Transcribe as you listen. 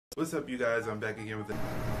What's up, you guys? I'm back again with the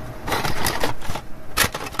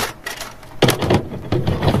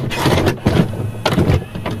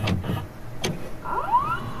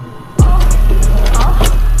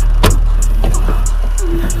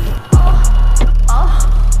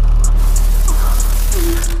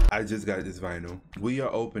I just got this vinyl. We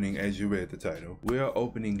are opening, as you read the title, we are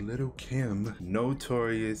opening Lil' Kim,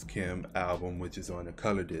 Notorious K.I.M album, which is on a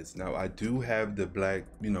color disc. Now, I do have the black,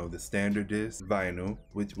 the standard disc vinyl,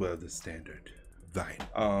 the standard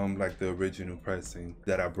vinyl, like the original pressing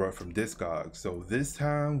that I brought from Discogs. So this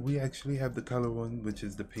time we actually have the color one, which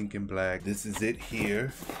is the pink and black. This is it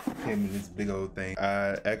here, Kim in this big old thing.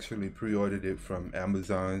 I actually pre-ordered it from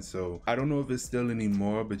Amazon, so I don't know if it's still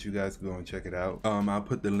anymore, but you guys can go and check it out. I'll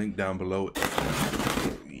put the link down below.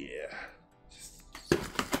 Yeah, just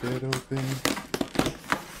that open.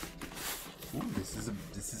 Ooh,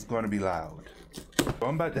 this is going to be loud. So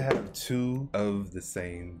I'm about to have 2 of the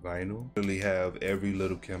same vinyl. Really have every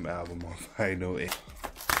Lil' Kim album on vinyl.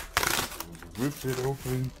 Rip it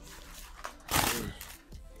open.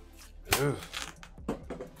 All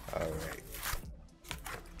right.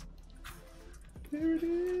 There it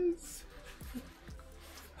is.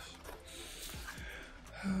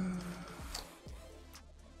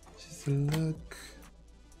 Just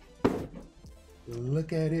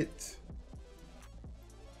look at it.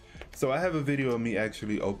 So I have a video of me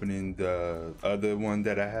actually opening the other one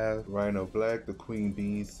that I have, Rhino Black, the Queen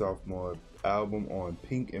Bee's sophomore album on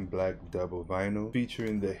pink and black double vinyl,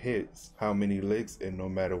 featuring the hits, How Many Licks, and No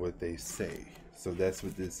Matter What They Say. So that's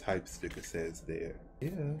what this hype sticker says there.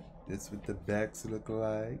 Yeah, that's what the backs look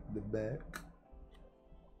like, the back.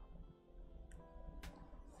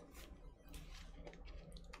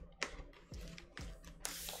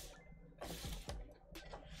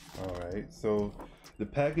 All right, so the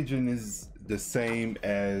packaging is the same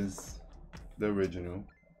as the original,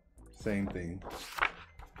 same thing.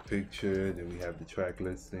 Picture, then we have the track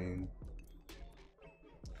listing.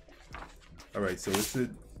 All right, so it's two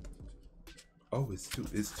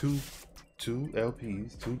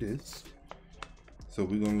LPs, 2 discs. So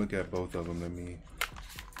we're gonna look at both of them. Let me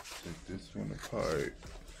take this one apart.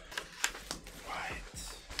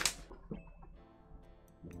 What?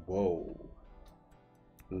 Whoa.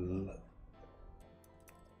 Look.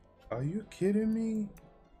 Are you kidding me?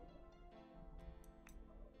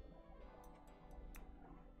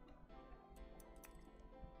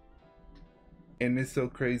 And it's so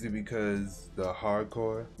crazy because the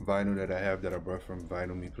hardcore vinyl that I have that I brought from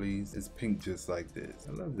Vinyl Me Please is pink just like this.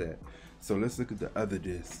 I love that. So let's look at the other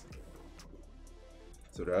disc.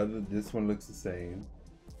 So this one looks the same.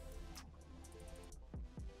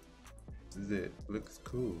 This is it. Looks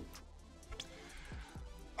cool.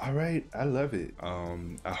 All right, I love it.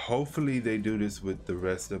 Hopefully they do this with the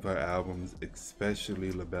rest of her albums,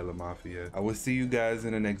 especially La Bella Mafia. I will see you guys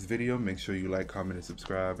in the next video. Make sure you like, comment, and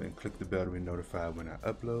subscribe, and click the bell to be notified when I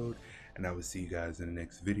upload. And I will see you guys in the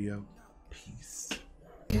next video. Peace.